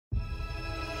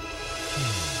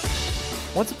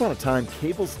Once upon a time,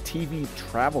 cable's TV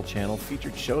travel channel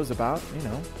featured shows about,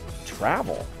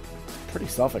 travel. Pretty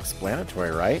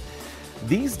self-explanatory, right?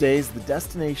 These days, the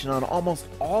destination on almost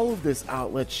all of this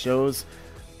outlet's shows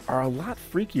are a lot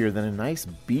freakier than a nice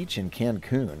beach in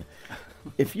Cancun.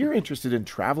 If you're interested in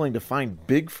traveling to find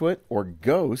Bigfoot or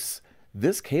ghosts,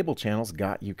 this cable channel's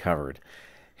got you covered.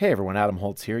 Hey everyone, Adam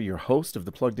Holtz here, your host of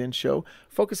The Plugged In Show,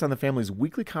 focused on the family's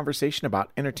weekly conversation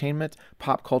about entertainment,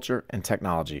 pop culture, and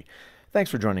technology. Thanks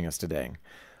for joining us today.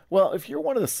 Well, if you're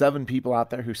one of the 7 people out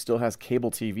there who still has cable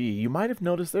TV, you might have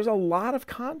noticed there's a lot of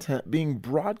content being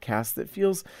broadcast that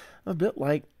feels a bit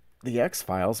like The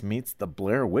X-Files meets The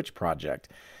Blair Witch Project.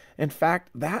 In fact,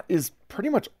 that is pretty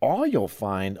much all you'll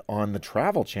find on the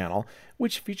Travel Channel,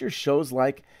 which features shows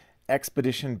like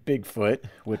Expedition Bigfoot,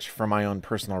 which for my own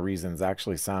personal reasons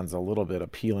actually sounds a little bit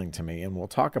appealing to me, and we'll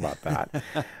talk about that.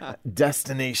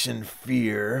 Destination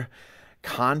Fear,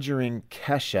 Conjuring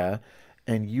Kesha,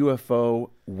 and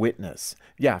UFO Witness.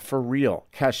 Yeah, for real,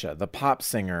 Kesha, the pop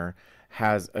singer,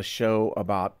 has a show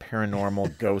about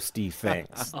paranormal ghosty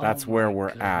things. That's where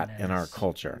we're at in our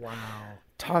culture. Wow.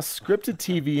 Toss scripted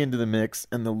TV into the mix,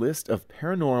 and the list of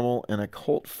paranormal and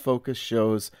occult-focused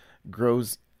shows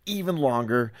grows even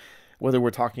longer. Whether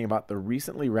we're talking about the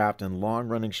recently wrapped and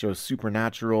long-running show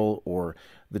Supernatural, or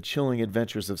the chilling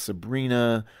adventures of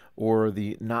Sabrina, or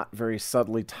the not very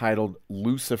subtly titled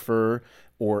Lucifer,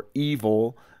 or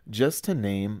Evil, just to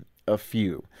name a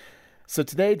few. So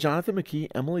today, Jonathan McKee,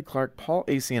 Emily Clark, Paul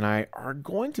Acey, and I are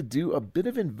going to do a bit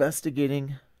of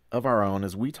investigating of our own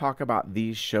as we talk about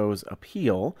these shows'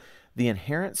 appeal, the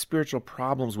inherent spiritual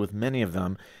problems with many of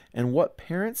them, and what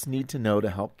parents need to know to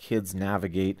help kids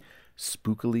navigate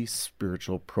spookily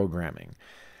spiritual programming.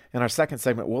 In our second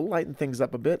segment, we'll lighten things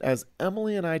up a bit as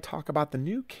Emily and I talk about the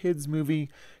new kids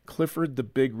movie, Clifford the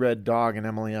Big Red Dog. And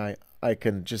Emily, I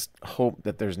can just hope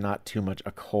that there's not too much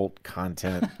occult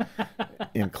content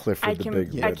in Clifford the Big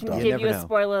Red Dog. I can give you a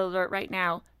spoiler alert right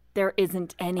now. There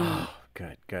isn't any.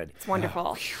 Good. It's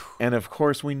wonderful. And of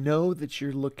course, we know that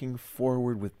you're looking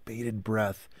forward with bated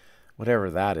breath, whatever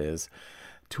that is,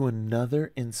 to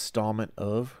another installment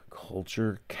of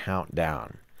Culture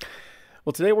Countdown.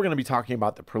 Well, today we're going to be talking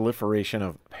about the proliferation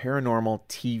of paranormal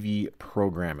TV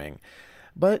programming.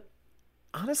 But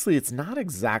honestly, it's not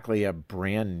exactly a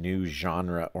brand new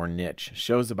genre or niche.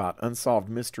 Shows about unsolved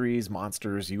mysteries,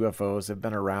 monsters, UFOs have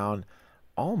been around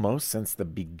almost since the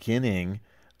beginning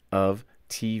of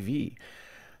TV.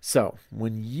 So,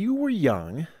 when you were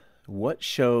young, what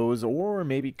shows or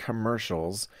maybe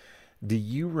commercials do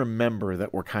you remember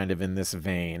that were kind of in this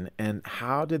vein, and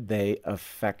how did they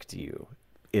affect you,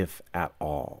 if at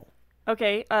all?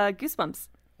 Okay, Goosebumps.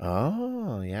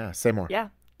 Oh, yeah. Say more. Yeah.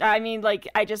 I mean,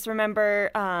 I just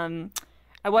remember I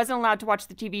wasn't allowed to watch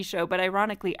the TV show, but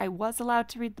ironically, I was allowed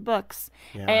to read the books.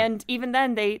 Yeah. And even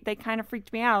then, they kind of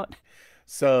freaked me out.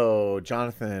 So,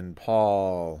 Jonathan,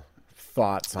 Paul,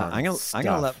 thoughts on I'm stuff?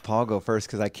 gonna let Paul go first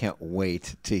because I can't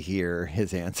wait to hear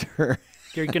his answer.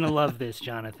 You're going to love this,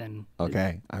 Jonathan.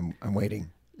 Okay, I'm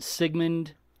waiting.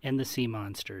 Sigmund and the Sea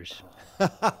Monsters.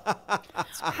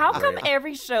 How come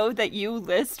every show that you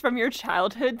list from your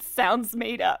childhood sounds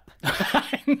made up?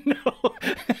 I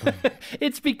know.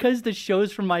 It's because the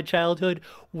shows from my childhood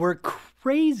were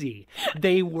crazy.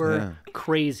 They were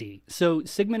crazy. So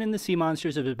Sigmund and the Sea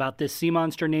Monsters is about this sea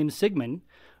monster named Sigmund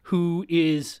who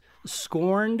is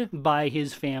scorned by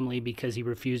his family because he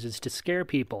refuses to scare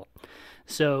people.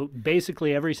 So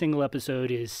basically every single episode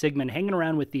is Sigmund hanging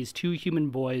around with these 2 human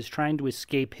boys trying to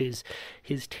escape his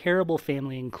terrible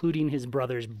family, including his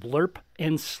brothers Blurp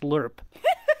and Slurp.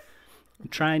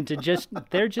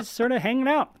 They're just sort of hanging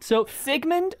out. So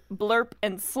Sigmund, Blurp,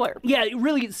 and Slurp. Yeah,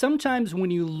 really, sometimes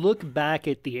when you look back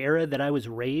at the era that I was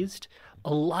raised,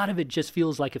 a lot of it just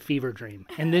feels like a fever dream.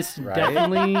 And this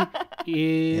definitely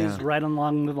is right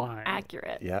along the line.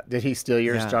 Accurate. Yeah. Did he steal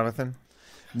yours, Jonathan?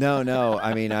 No.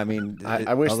 I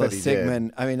wish that he Sigmund,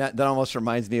 did. I mean, that almost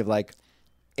reminds me of like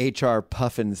HR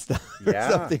Puffin stuff or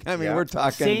something. I mean, we're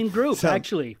talking same group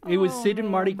actually. It was Sid and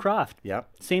Marty Croft. Yep.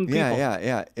 Same people.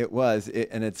 Yeah. It was,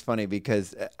 and it's funny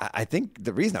because I think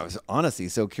the reason I was honestly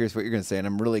so curious what you're going to say, and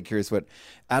I'm really curious what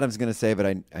Adam's going to say,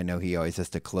 but I know he always has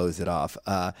to close it off,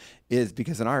 is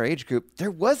because in our age group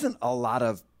there wasn't a lot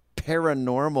of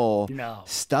paranormal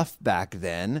stuff back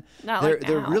then.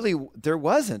 There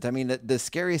wasn't. I mean, the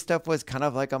scariest stuff was kind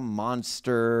of like a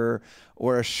monster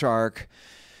or a shark.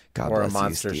 God or bless a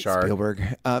monster you, shark. Spielberg.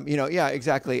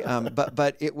 Exactly.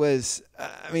 But it was.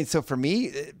 So for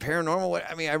me, paranormal.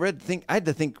 I had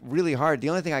to think really hard. The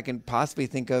only thing I can possibly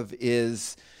think of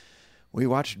is we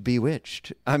watched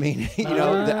Bewitched. I mean,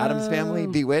 the Addams Family,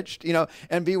 Bewitched,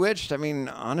 and Bewitched, I mean,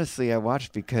 honestly, I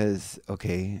watched because,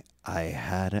 okay, I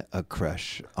had a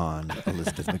crush on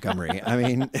Elizabeth Montgomery. I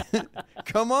mean,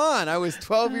 come on. I was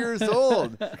 12 years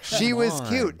old. She was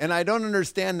cute. And I don't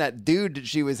understand that dude that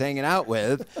she was hanging out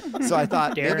with. So I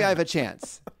thought, maybe I have a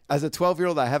chance. As a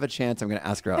 12-year-old, I have a chance. I'm going to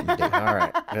ask her out on a date. All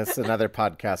right. That's another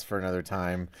podcast for another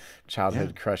time.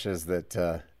 Childhood crushes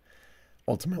that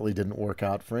ultimately didn't work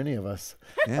out for any of us.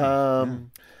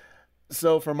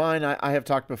 So for mine, I have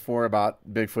talked before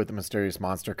about Bigfoot the Mysterious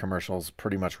Monster commercials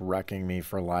pretty much wrecking me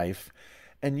for life.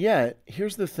 And yet,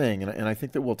 here's the thing, and I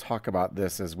think that we'll talk about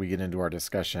this as we get into our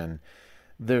discussion.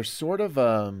 There's sort of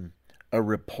a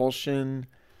repulsion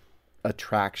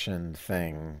attraction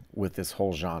thing with this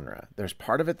whole genre. There's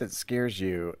part of it that scares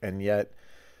you, and yet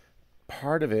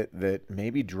part of it that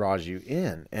maybe draws you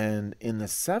in. And in the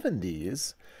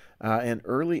 70s and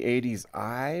early 80s,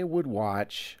 I would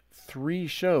watch 3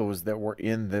 shows that were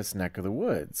in this neck of the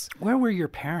woods. Where were your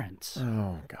parents?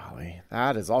 Oh, golly.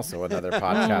 That is also another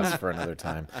podcast for another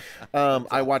time.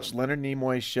 I watched Leonard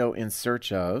Nimoy's show In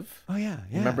Search Of. Oh, yeah.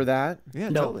 Remember that? Yeah,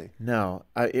 No. totally. No.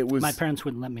 It was... My parents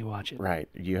wouldn't let me watch it. Right.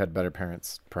 You had better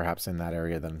parents, perhaps, in that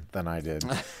area than I did.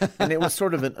 And it was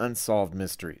sort of an unsolved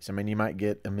mysteries. I mean, you might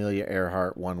get Amelia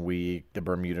Earhart one week, the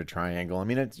Bermuda Triangle. I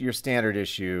mean, it's your standard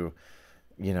issue,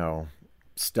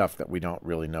 stuff that we don't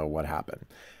really know what happened.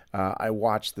 I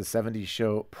watched the 70s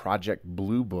show Project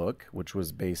Blue Book, which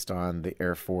was based on the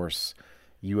Air Force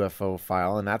UFO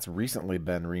file, and that's recently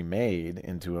been remade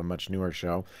into a much newer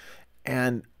show.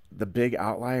 And the big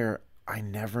outlier, I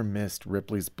never missed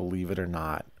Ripley's Believe It or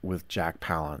Not with Jack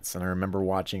Palance. And I remember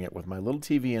watching it with my little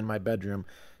TV in my bedroom.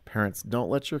 Parents, don't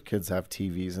let your kids have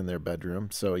TVs in their bedroom.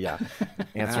 So, yeah,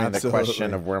 answering the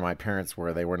question of where my parents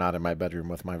were, they were not in my bedroom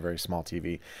with my very small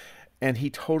TV. And he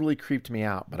totally creeped me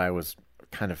out, but I was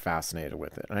kind of fascinated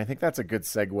with it. And I think that's a good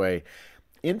segue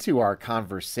into our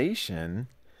conversation.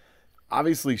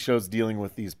 Obviously, shows dealing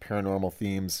with these paranormal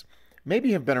themes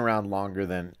maybe have been around longer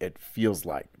than it feels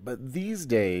like. But these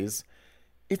days,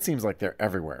 it seems like they're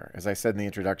everywhere. As I said in the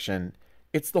introduction,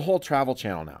 it's the whole Travel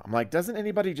Channel now. I'm like, doesn't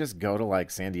anybody just go to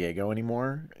like San Diego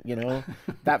anymore?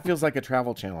 That feels like a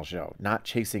Travel Channel show, not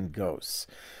chasing ghosts.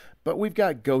 But we've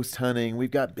got ghost hunting,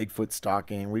 we've got Bigfoot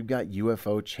stalking, we've got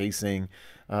UFO chasing,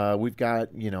 we've got,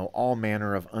 all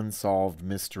manner of unsolved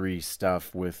mystery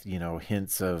stuff with,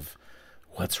 hints of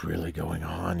what's really going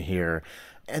on here.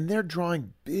 And they're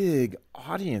drawing big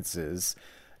audiences.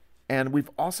 And we've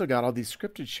also got all these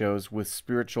scripted shows with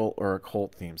spiritual or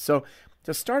occult themes. So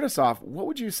to start us off, what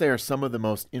would you say are some of the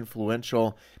most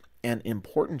influential and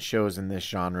important shows in this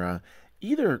genre,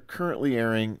 either currently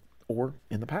airing or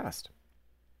in the past?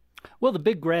 Well, the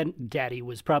big granddaddy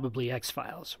was probably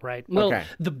X-Files, right? Well, Okay.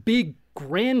 The big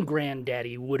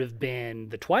granddaddy would have been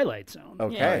The Twilight Zone.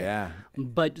 Okay. Yeah.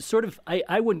 But sort of,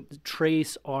 I would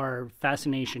trace our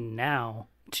fascination now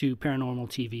to paranormal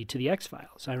TV to the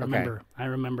X-Files. I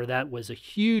remember that was a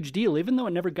huge deal. Even though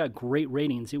it never got great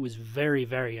ratings, it was very,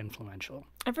 very influential.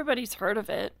 Everybody's heard of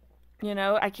it.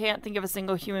 I can't think of a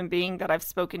single human being that I've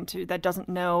spoken to that doesn't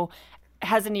know,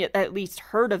 hasn't at least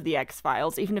heard of the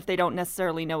X-Files, even if they don't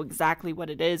necessarily know exactly what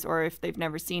it is, or if they've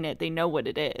never seen it, they know what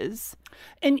it is.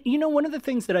 And, one of the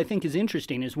things that I think is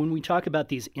interesting is when we talk about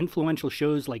these influential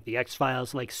shows like the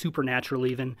X-Files, like Supernatural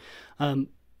even,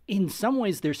 in some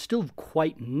ways they're still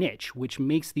quite niche, which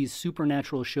makes these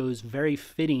supernatural shows very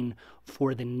fitting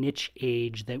for the niche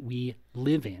age that we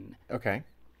live in. Okay.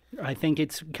 I think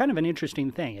it's kind of an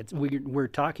interesting thing. We're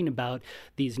talking about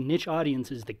these niche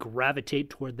audiences that gravitate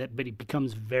toward that, but it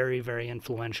becomes very, very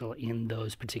influential in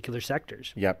those particular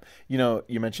sectors. Yep.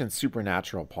 You mentioned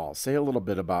Supernatural, Paul. Say a little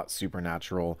bit about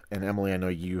Supernatural. And Emily, I know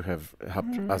you have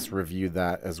helped us review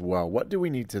that as well. What do we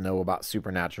need to know about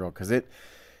Supernatural? Because it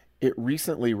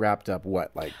recently wrapped up,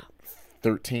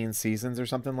 13 seasons or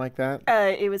something like that?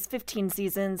 It was 15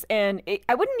 seasons, and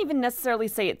I wouldn't even necessarily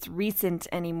say it's recent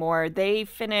anymore. They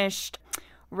finished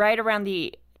right around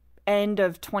the end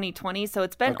of 2020, so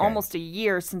it's been almost a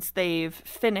year since they've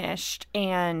finished.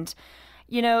 And,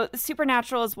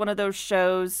 Supernatural is one of those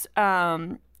shows.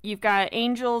 You've got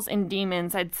angels and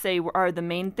demons, I'd say, are the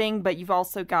main thing, but you've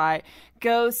also got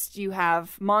ghosts, you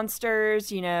have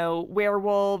monsters,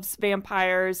 werewolves,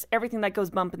 vampires, everything that goes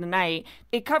bump in the night.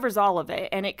 It covers all of it,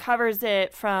 and it covers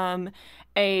it from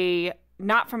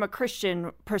not from a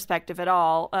Christian perspective at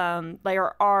all.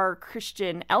 There are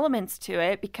Christian elements to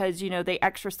it because, they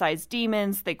exorcise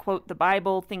demons, they quote the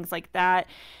Bible, things like that.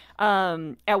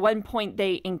 At one point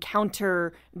they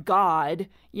encounter God,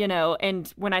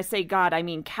 and when I say God, I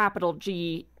mean capital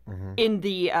G in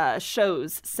the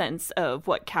show's sense of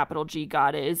what capital G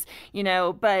God is,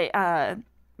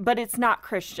 but it's not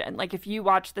Christian. Like, if you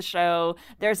watch the show,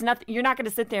 there's nothing, you're not going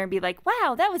to sit there and be like,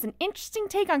 wow, that was an interesting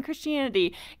take on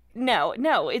Christianity. No,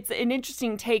 it's an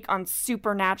interesting take on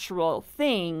supernatural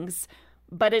things,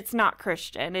 but it's not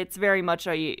Christian. It's very much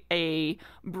a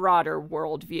broader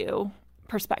worldview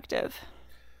perspective.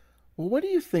 Well, what do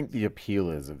you think the appeal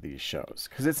is of these shows?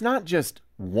 Because it's not just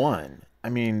one. I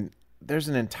mean, there's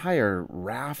an entire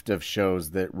raft of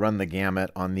shows that run the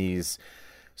gamut on these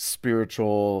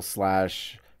spiritual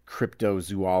 /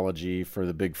 cryptozoology for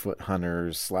the Bigfoot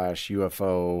hunters /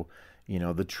 UFO,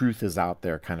 the truth is out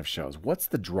there kind of shows. What's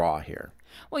the draw here?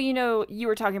 Well, you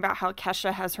were talking about how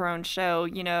Kesha has her own show.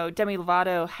 Demi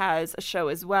Lovato has a show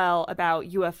as well about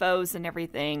UFOs and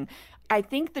everything. I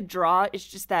think the draw is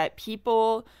just that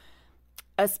people,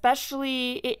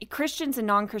 especially Christians and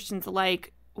non-Christians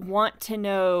alike, want to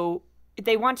know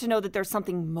that there's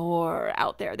something more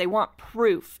out there. They want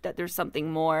proof that there's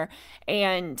something more.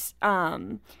 And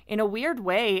in a weird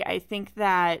way, I think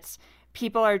that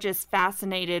people are just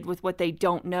fascinated with what they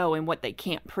don't know and what they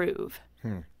can't prove.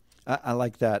 I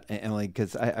like that, Emily,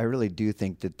 because I really do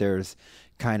think that there's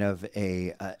kind of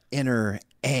a inner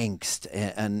angst,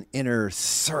 an inner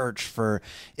search for,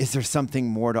 is there something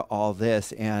more to all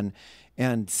this? And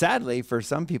sadly, for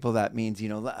some people, that means,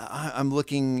 I'm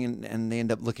looking and they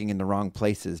end up looking in the wrong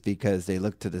places because they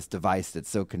look to this device that's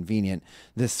so convenient,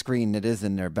 this screen that is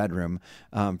in their bedroom,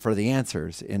 for the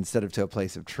answers instead of to a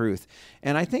place of truth.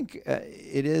 And I think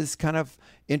it is kind of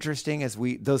interesting as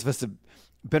those of us have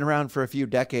been around for a few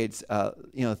decades,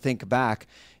 think back.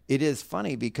 It is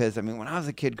funny because, when I was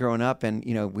a kid growing up and,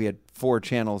 we had 4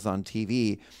 channels on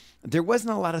TV, there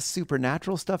wasn't a lot of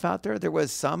supernatural stuff out there. There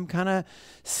was some kind of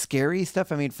scary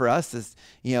stuff. For us, as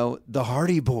the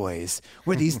Hardy Boys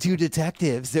were these 2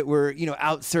 detectives that were,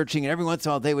 out searching, and every once in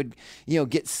a while they would,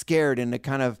 get scared in the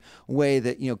kind of way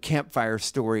that, campfire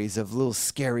stories of little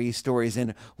scary stories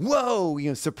and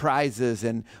whoa, surprises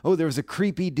and, oh, there was a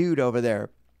creepy dude over there.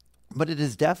 But it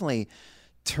has definitely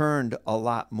turned a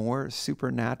lot more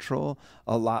supernatural,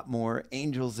 a lot more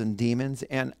angels and demons.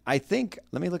 And I think,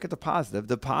 let me look at the positive.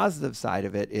 The positive side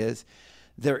of it is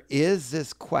there is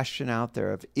this question out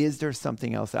there of, is there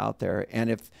something else out there? And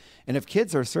if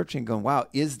kids are searching going, wow,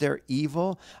 is there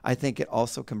evil? I think it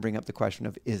also can bring up the question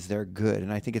of, is there good?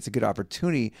 And I think it's a good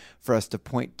opportunity for us to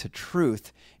point to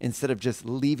truth instead of just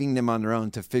leaving them on their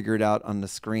own to figure it out on the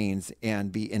screens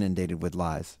and be inundated with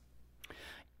lies.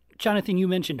 Jonathan, you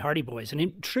mentioned Hardy Boys, and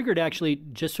it triggered actually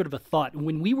just sort of a thought.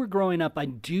 When we were growing up, I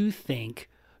do think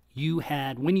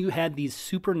when you had these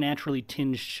supernaturally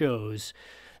tinged shows,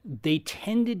 they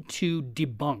tended to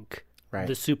debunk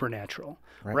the supernatural.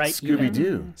 Right?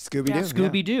 Scooby-Doo.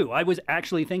 Scooby-Doo. Yeah. I was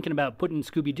actually thinking about putting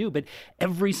Scooby-Doo, but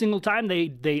every single time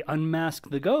they unmasked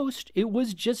the ghost, it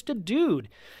was just a dude.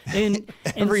 And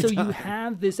so you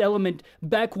have this element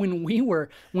back when we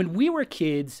were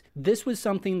kids, this was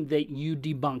something that you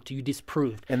debunked, you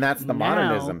disproved. And that's the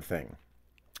modernism thing.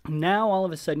 Now, all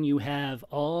of a sudden, you have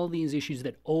all these issues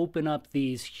that open up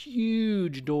these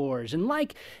huge doors. And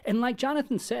like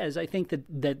Jonathan says, I think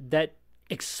that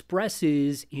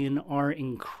expresses in our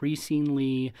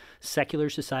increasingly secular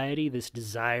society this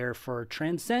desire for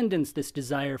transcendence, this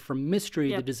desire for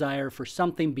mystery, the desire for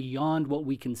something beyond what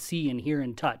we can see and hear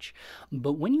and touch.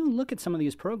 But when you look at some of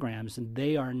these programs,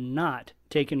 they are not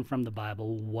taken from the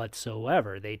Bible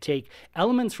whatsoever. They take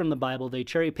elements from the Bible, they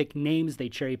cherry pick names, they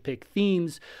cherry pick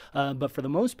themes, but for the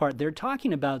most part, they're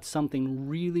talking about something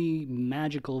really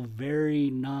magical, very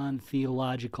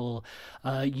non-theological.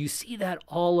 You see that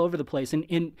all over the place.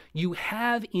 And you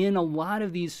have in a lot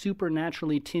of these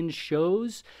supernaturally tinged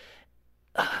shows,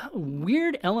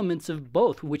 weird elements of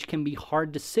both, which can be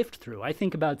hard to sift through. I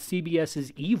think about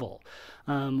CBS's Evil,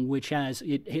 which has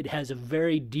a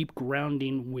very deep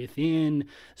grounding within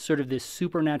sort of this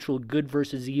supernatural good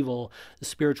versus evil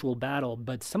spiritual battle.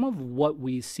 But some of what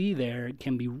we see there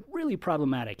can be really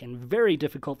problematic and very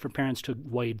difficult for parents to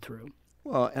wade through.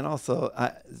 Well, and also,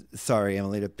 sorry,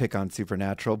 Emily, to pick on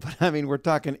Supernatural, but we're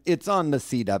talking, it's on the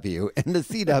CW. And the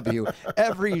CW,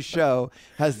 every show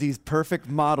has these perfect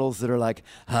models that are like,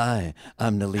 hi,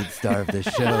 I'm the lead star of this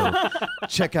show.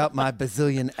 Check out my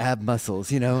bazillion ab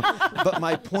muscles, But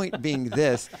my point being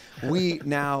this, we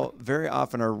now very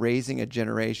often are raising a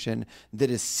generation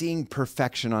that is seeing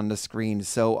perfection on the screen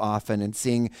so often and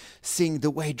seeing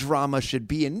the way drama should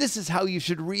be. And this is how you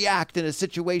should react in a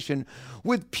situation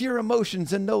with pure emotion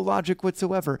and no logic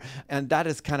whatsoever. And that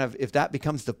is kind of, if that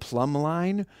becomes the plumb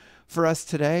line for us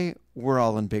today, we're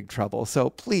all in big trouble. So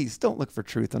please don't look for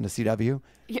truth on the CW.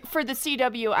 For the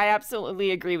CW, I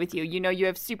absolutely agree with you. You know, you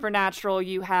have Supernatural,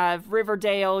 you have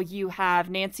Riverdale, you have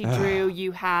Nancy Drew,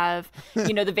 you have,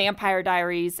 you know, the Vampire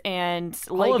Diaries and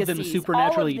all Legacies. of them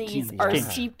supernaturally all of these are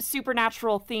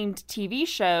supernatural themed TV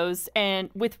shows and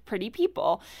with pretty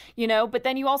people, you know. But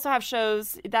then you also have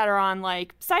shows that are on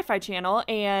like Sci-Fi Channel,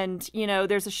 and you know,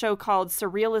 there's a show called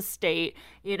Surreal Estate,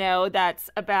 you know, that's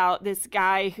about this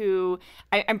guy who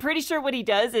I'm pretty sure what he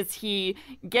does is he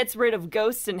gets rid of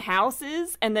ghosts in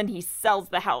houses and then he sells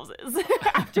the houses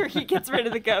after he gets rid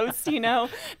of the ghost, you know.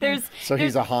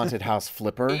 He's a haunted house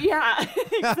flipper? Yeah,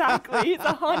 exactly. He's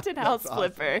a haunted house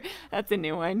flipper. That's a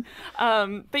new one.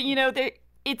 But, you know,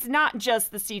 it's not just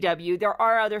the CW. There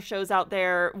are other shows out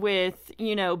there with,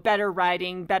 you know, better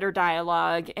writing, better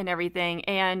dialogue and everything.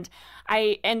 And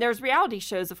there's reality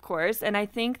shows, of course. And I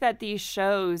think that these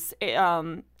shows,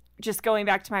 just going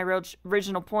back to my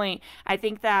original point, I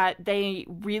think that they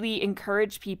really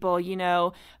encourage people, you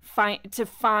know, to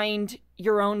find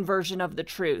your own version of the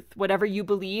truth. Whatever you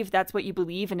believe, that's what you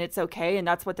believe, and it's okay, and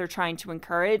that's what they're trying to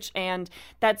encourage, and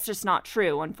that's just not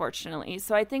true, unfortunately.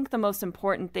 So I think the most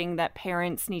important thing that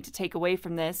parents need to take away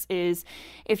from this is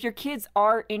if your kids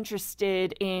are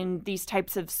interested in these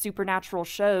types of supernatural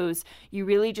shows, you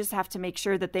really just have to make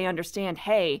sure that they understand,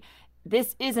 hey,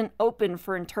 this isn't open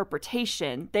for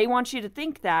interpretation. They want you to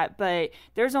think that, but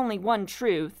there's only one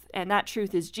truth, and that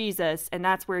truth is Jesus, and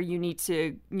that's where you need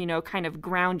to, you know, kind of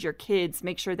ground your kids,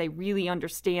 make sure they really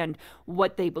understand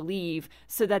what they believe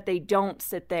so that they don't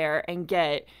sit there and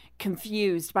get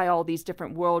confused by all these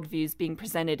different worldviews being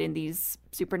presented in these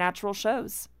supernatural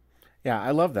shows. Yeah, I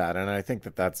love that. And I think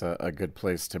that that's a good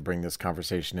place to bring this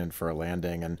conversation in for a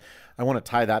landing. And I want to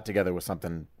tie that together with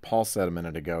something Paul said a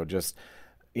minute ago. Just,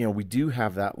 you know, we do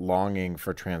have that longing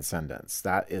for transcendence.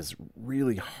 That is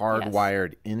really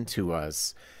hardwired into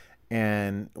us.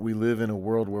 And we live in a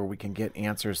world where we can get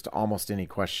answers to almost any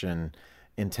question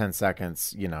in 10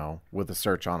 seconds, you know, with a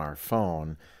search on our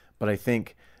phone. But I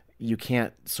think you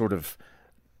can't sort of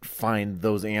find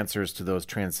those answers to those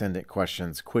transcendent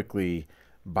questions quickly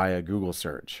by a Google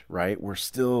search, right? We're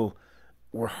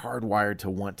hardwired to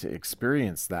want to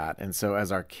experience that. And so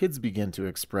as our kids begin to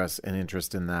express an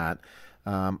interest in that,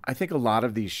 I think a lot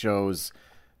of these shows,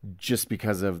 just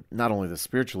because of not only the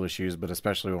spiritual issues, but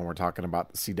especially when we're talking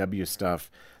about the CW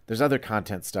stuff, there's other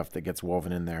content stuff that gets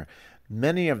woven in there.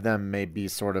 Many of them may be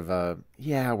sort of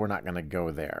we're not going to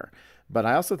go there. But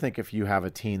I also think if you have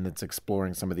a teen that's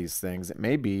exploring some of these things, it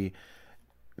may be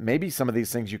some of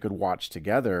these things you could watch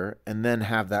together and then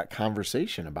have that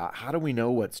conversation about how do we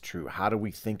know what's true? How do we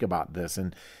think about this?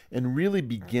 And really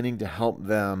beginning to help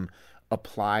them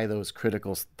apply those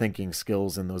critical thinking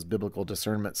skills and those biblical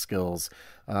discernment skills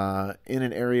in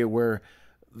an area where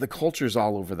the culture's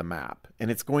all over the map. And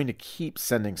it's going to keep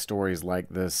sending stories like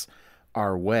this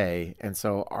our way. And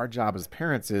so our job as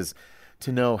parents is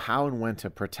to know how and when to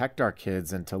protect our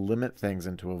kids and to limit things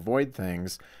and to avoid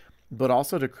things, but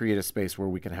also to create a space where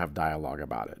we can have dialogue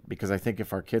about it. Because I think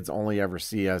if our kids only ever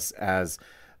see us as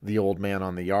the old man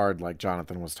on the yard, like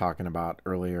Jonathan was talking about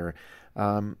earlier,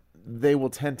 they will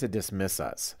tend to dismiss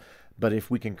us. But if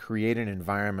we can create an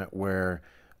environment where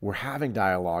we're having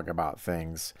dialogue about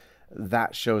things,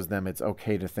 that shows them it's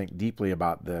okay to think deeply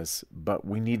about this, but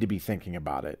we need to be thinking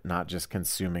about it, not just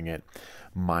consuming it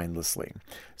mindlessly.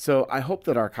 So I hope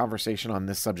that our conversation on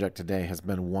this subject today has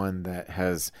been one that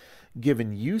has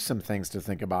given you some things to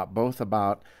think about, both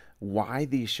about why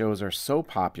these shows are so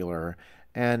popular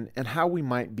and how we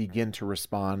might begin to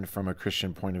respond from a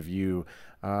Christian point of view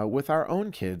with our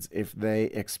own kids if they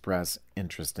express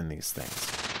interest in these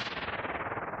things.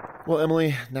 Well,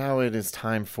 Emily, now it is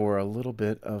time for a little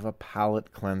bit of a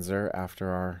palate cleanser after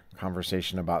our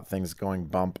conversation about things going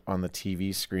bump on the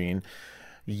TV screen.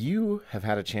 You have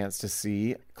had a chance to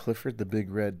see Clifford the Big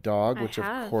Red Dog, which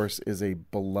of course is a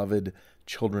beloved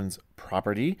children's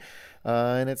property,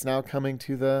 and it's now coming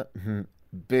to the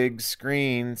big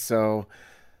screen. So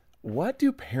what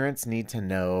do parents need to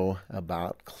know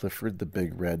about Clifford the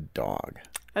Big Red Dog?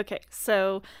 Okay,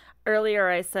 so earlier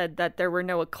I said that there were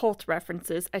no occult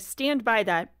references. I stand by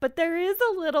that, but there is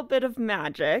a little bit of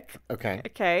magic.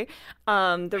 Okay.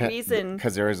 The reason...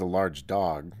 Because there is a large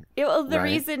dog.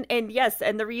 Reason,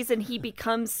 and the reason he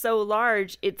becomes so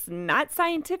large, it's not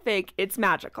scientific, it's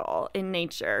magical in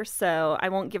nature. So I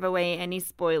won't give away any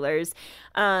spoilers.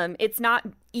 It's not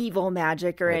evil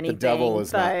magic or anything. The devil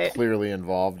is not clearly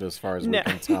involved as far as we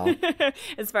can tell.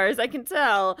 As far as I can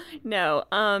tell, no.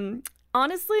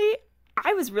 Honestly,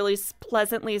 I was really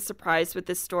pleasantly surprised with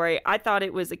this story. I thought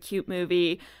it was a cute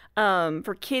movie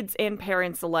for kids and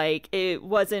parents alike. It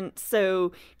wasn't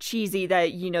so cheesy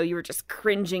that, you were just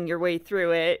cringing your way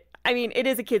through it. I mean, it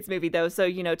is a kid's movie, though, so,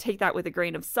 take that with a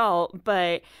grain of salt.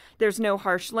 But there's no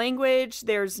harsh language.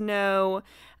 There's really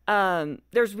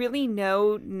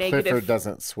no negative. Clifford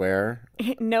doesn't swear.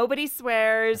 Nobody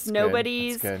swears. That's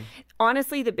Nobody's. Good. That's good.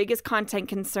 Honestly, the biggest content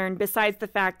concern, besides the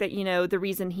fact that, the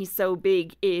reason he's so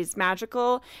big is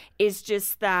magical, is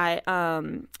just that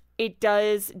it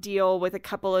does deal with a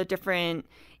couple of different.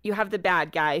 You have the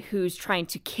bad guy who's trying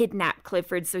to kidnap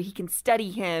Clifford so he can study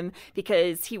him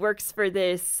because he works for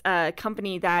this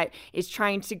company that is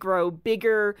trying to grow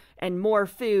bigger and more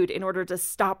food in order to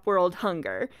stop world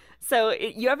hunger. So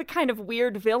you have a kind of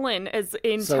weird villain as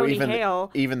in Tony Hale.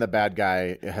 Even the bad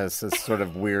guy has this sort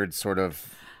of weird sort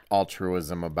of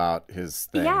altruism about his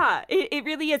thing. Yeah, it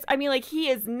really is. I mean, like, he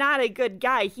is not a good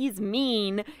guy. He's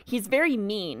mean. He's very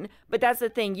mean. But that's the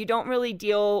thing. You don't really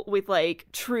deal with, like,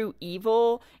 true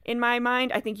evil in my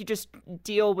mind. I think you just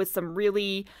deal with some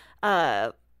really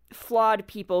flawed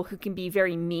people who can be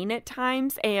very mean at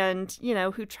times and,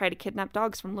 who try to kidnap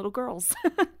dogs from little girls.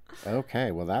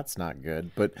 Okay, well, that's not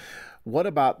good. But what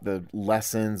about the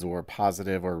lessons or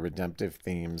positive or redemptive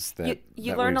themes that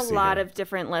you learn a lot of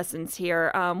different lessons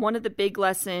here. One of the big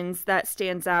lessons that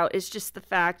stands out is just the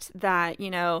fact that,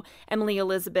 Emily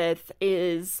Elizabeth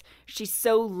she's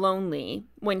so lonely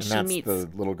when she meets the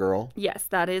little girl? Yes,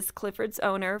 that is Clifford's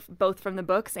owner, both from the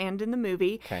books and in the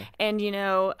movie. Okay. And,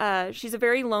 she's a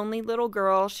very lonely little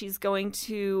girl. She's going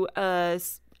to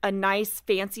a nice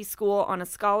fancy school on a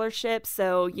scholarship.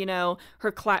 So,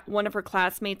 one of her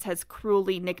classmates has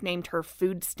cruelly nicknamed her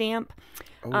Food Stamp.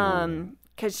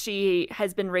 Because she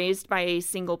has been raised by a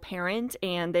single parent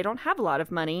and they don't have a lot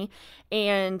of money.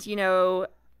 And,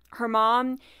 her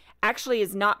mom actually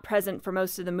is not present for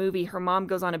most of the movie. Her mom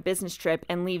goes on a business trip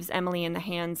and leaves Emily in the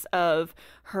hands of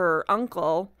her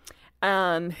uncle,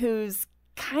 who's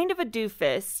kind of a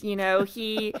doofus.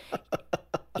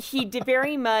 He did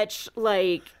very much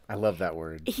like... I love that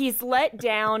word. He's let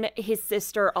down his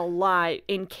sister a lot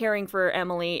in caring for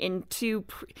Emily.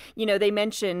 They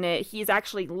mention that he's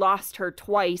actually lost her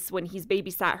twice when he's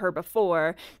babysat her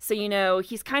before. So,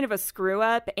 he's kind of a screw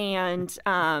up. And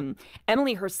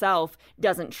Emily herself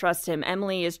doesn't trust him.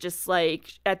 Emily is just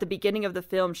like, at the beginning of the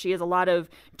film, she has a lot of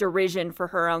derision for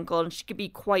her uncle and she could be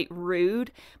quite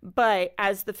rude. But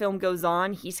as the film goes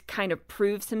on, he kind of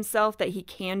proves himself that he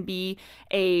can be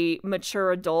a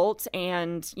mature adult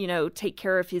and, take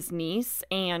care of his niece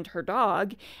and her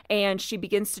dog. And she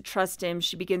begins to trust him.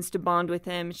 She begins to bond with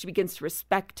him. She begins to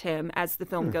respect him as the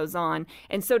film goes on.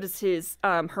 And so does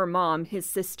her mom, his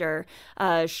sister.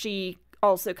 She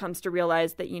also comes to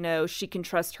realize that, she can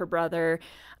trust her brother.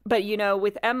 But,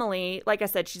 with Emily, like I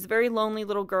said, she's a very lonely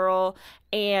little girl.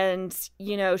 And,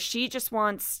 she just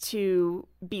wants to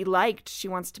be liked. She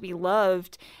wants to be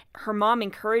loved. Her mom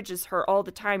encourages her all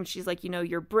the time. She's like,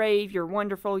 you're brave. You're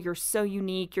wonderful. You're so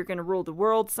unique. You're going to rule the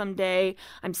world someday.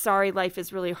 I'm sorry life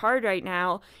is really hard right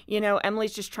now.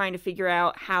 Emily's just trying to figure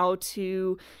out how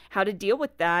to deal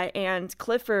with that. And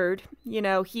Clifford,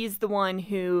 he's the one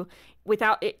who...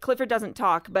 Without it, Clifford doesn't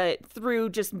talk, but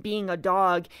through just being a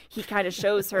dog, he kind of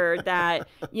shows her that,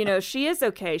 she is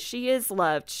okay. She is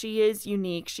loved. She is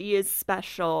unique. She is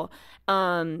special.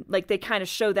 Like they kind of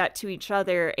show that to each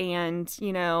other. And,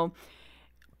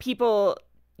 people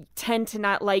tend to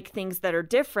not like things that are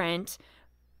different,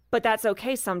 but that's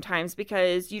okay sometimes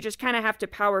because you just kind of have to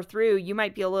power through. You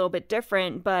might be a little bit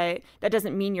different, but that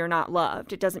doesn't mean you're not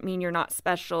loved. It doesn't mean you're not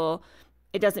special.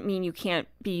 It doesn't mean you can't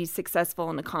be successful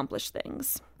and accomplish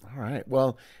things. All right.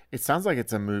 Well, it sounds like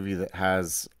it's a movie that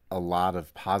has a lot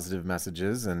of positive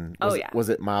messages. And was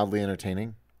it mildly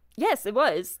entertaining? Yes, it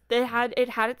was. It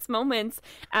had its moments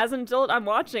as an adult I'm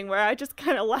watching where I just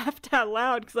kind of laughed out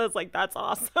loud because I was like, that's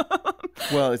awesome.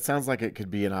 Well, it sounds like it could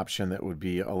be an option that would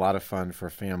be a lot of fun for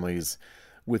families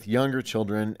with younger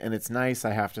children. And it's nice,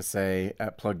 I have to say,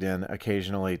 at Plugged In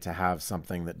occasionally to have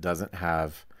something that doesn't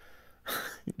have,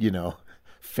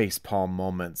 facepalm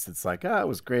moments. It's like, it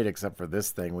was great except for this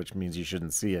thing, which means you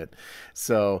shouldn't see it.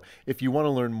 So if you want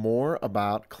to learn more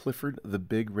about Clifford the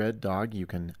Big Red Dog, you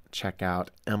can check out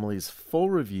Emily's full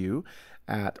review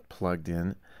at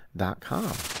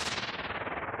pluggedin.com.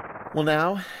 Well,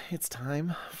 now it's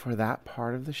time for that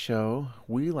part of the show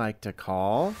we like to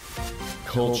call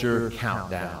Culture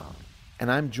Countdown.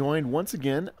 And I'm joined once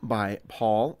again by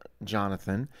Paul,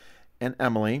 Jonathan, and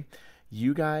Emily.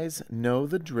 You guys know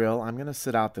the drill. I'm going to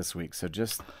sit out this week, so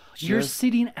You're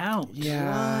sitting out.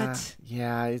 Yeah. What?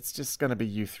 Yeah, it's just going to be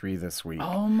you three this week.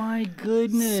 Oh my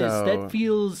goodness. So- that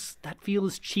feels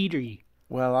cheatery.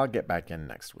 Well, I'll get back in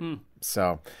next week.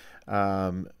 So,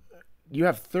 you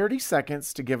have 30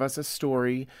 seconds to give us a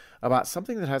story about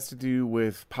something that has to do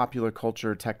with popular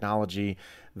culture, technology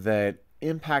that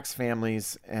impacts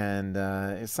families, and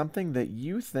is something that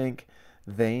you think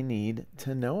they need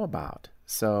to know about.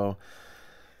 So,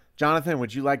 Jonathan,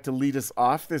 would you like to lead us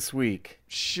off this week?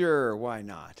 Sure, why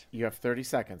not? You have 30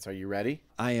 seconds. Are you ready?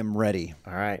 I am ready.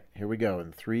 All right, here we go.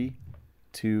 In 3,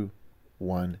 2,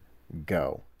 1,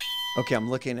 go. Okay, I'm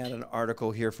looking at an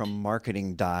article here from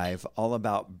Marketing Dive all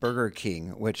about Burger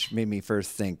King, which made me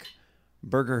first think,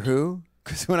 Burger who?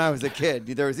 Because when I was a kid,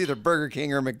 there was either Burger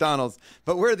King or McDonald's.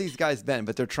 But where have these guys been?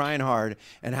 But they're trying hard.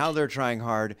 And how they're trying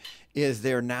hard is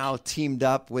they're now teamed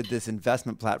up with this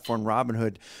investment platform,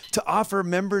 Robinhood, to offer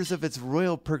members of its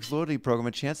Royal Perks loyalty program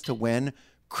a chance to win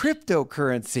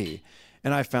cryptocurrency.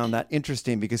 And I found that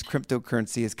interesting because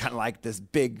cryptocurrency is kind of like this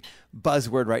big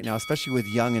buzzword right now, especially with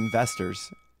young investors.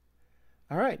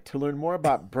 All right, to learn more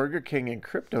about Burger King and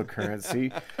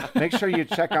cryptocurrency, make sure you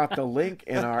check out the link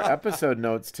in our episode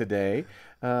notes today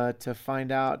to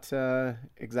find out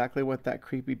exactly what that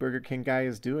creepy Burger King guy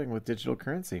is doing with digital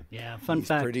currency. Yeah, fun He's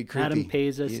fact. pretty creepy. Adam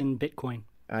pays us in Bitcoin.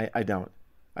 I don't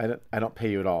pay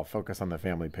you at all. Focus on the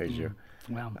family pays you.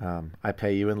 Wow. I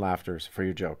pay you in laughters for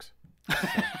your jokes.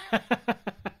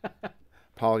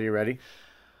 Paul, you ready?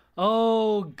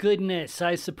 Oh, goodness.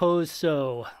 I suppose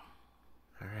so.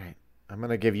 All right. I'm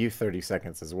going to give you 30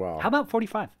 seconds as well. How about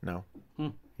 45? No.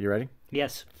 You ready?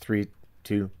 Yes. 3,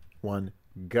 2, 1,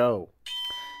 go.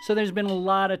 So there's been a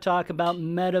lot of talk about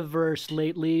metaverse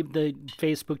lately. The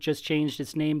Facebook just changed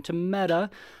its name to Meta.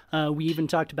 We even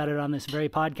talked about it on this very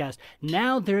podcast.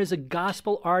 Now there is a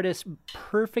gospel artist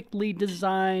perfectly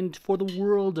designed for the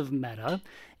world of Meta.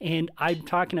 And I'm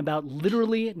talking about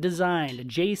literally designed.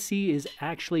 JC is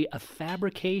actually a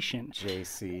fabrication.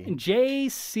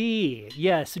 JC.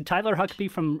 Yes. Tyler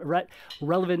Huckabee from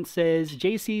Relevant says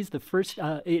JC's the first,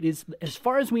 it is, as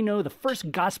far as we know, the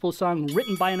first gospel song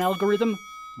written by an algorithm,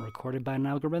 recorded by an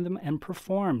algorithm, and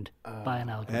performed by an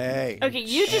algorithm. Hey. Okay,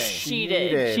 you just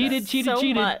cheated. Cheated. So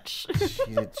much.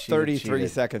 33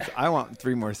 seconds. I want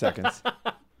 3 more seconds.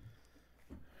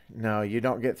 No, you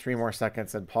don't get 3 more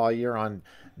seconds. And Paul, you're on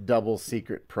double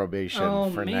secret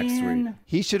probation for next week.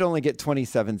 He should only get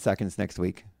 27 seconds next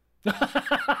week.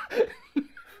 That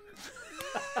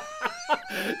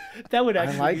would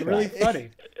actually like be really that. funny.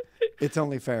 It's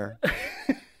only fair.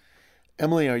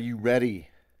 Emily, are you ready?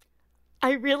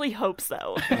 I really hope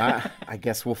so. I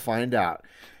guess we'll find out.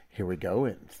 Here we go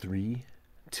in 3,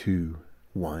 2,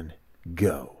 1,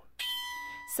 go.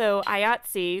 So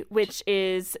IATSE, which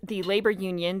is the labor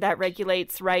union that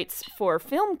regulates rights for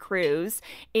film crews,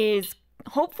 is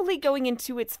hopefully going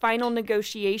into its final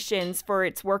negotiations for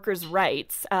its workers'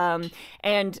 rights.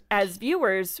 And as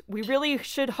viewers, we really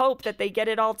should hope that they get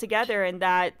it all together and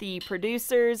that the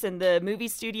producers and the movie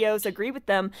studios agree with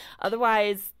them.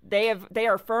 Otherwise, they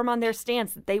are firm on their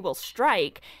stance that they will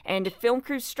strike. And if film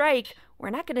crews strike, we're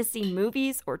not going to see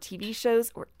movies or TV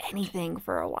shows or anything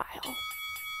for a while.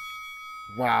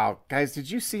 Wow. Guys, did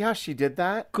you see how she did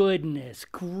that? Goodness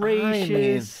I mean,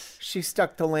 gracious. she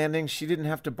stuck the landing. She didn't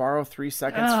have to borrow 3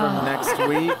 seconds from next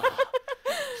week.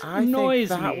 I Annoys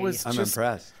think that me. was I'm just,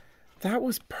 impressed. that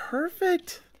was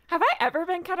perfect. Have I ever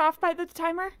been cut off by the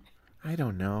timer? I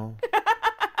don't know.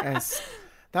 Guys,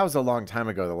 that was a long time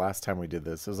ago, the last time we did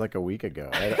this. It was like a week ago.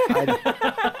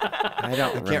 I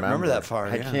don't remember that far,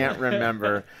 I yeah. can't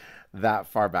remember that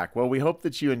far back. Well, we hope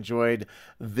that you enjoyed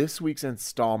this week's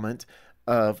installment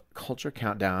of Culture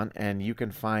Countdown, and you can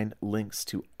find links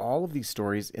to all of these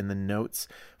stories in the notes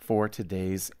for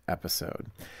today's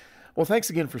episode. Well, thanks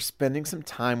again for spending some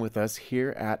time with us here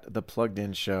at the Plugged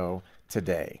In Show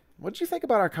today. What did you think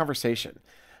about our conversation?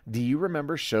 Do you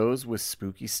remember shows with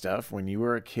spooky stuff when you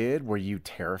were a kid? Were you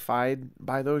terrified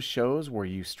by those shows? Were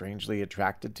you strangely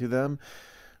attracted to them?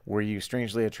 Were you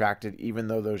strangely attracted even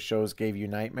though those shows gave you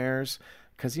nightmares?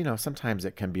 Because, sometimes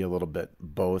it can be a little bit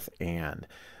both and.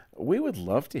 We would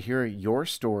love to hear your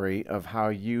story of how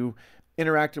you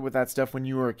interacted with that stuff when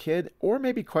you were a kid, or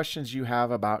maybe questions you have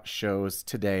about shows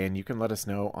today. And you can let us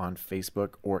know on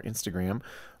Facebook or Instagram,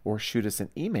 or shoot us an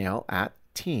email at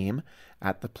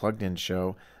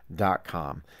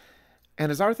team@thepluggedinshow.com.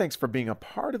 And as our thanks for being a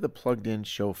part of the Plugged In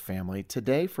Show family,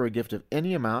 today for a gift of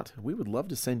any amount, we would love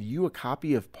to send you a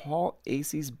copy of Paul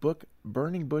Asey's book,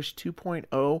 Burning Bush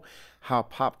 2.0, How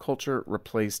Pop Culture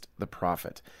Replaced the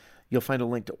Prophet. You'll find a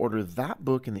link to order that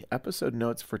book in the episode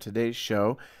notes for today's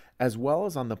show, as well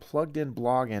as on the Plugged In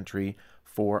blog entry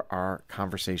for our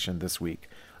conversation this week.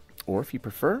 Or if you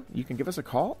prefer, you can give us a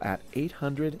call at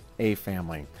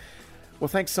 800-A-FAMILY. Well,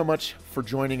 thanks so much for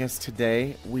joining us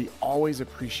today. We always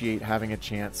appreciate having a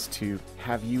chance to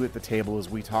have you at the table as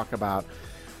we talk about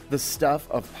the stuff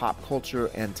of pop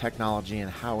culture and technology and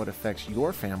how it affects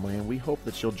your family. And we hope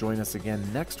that you'll join us again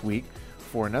next week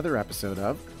for another episode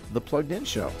of The Plugged In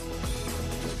Show.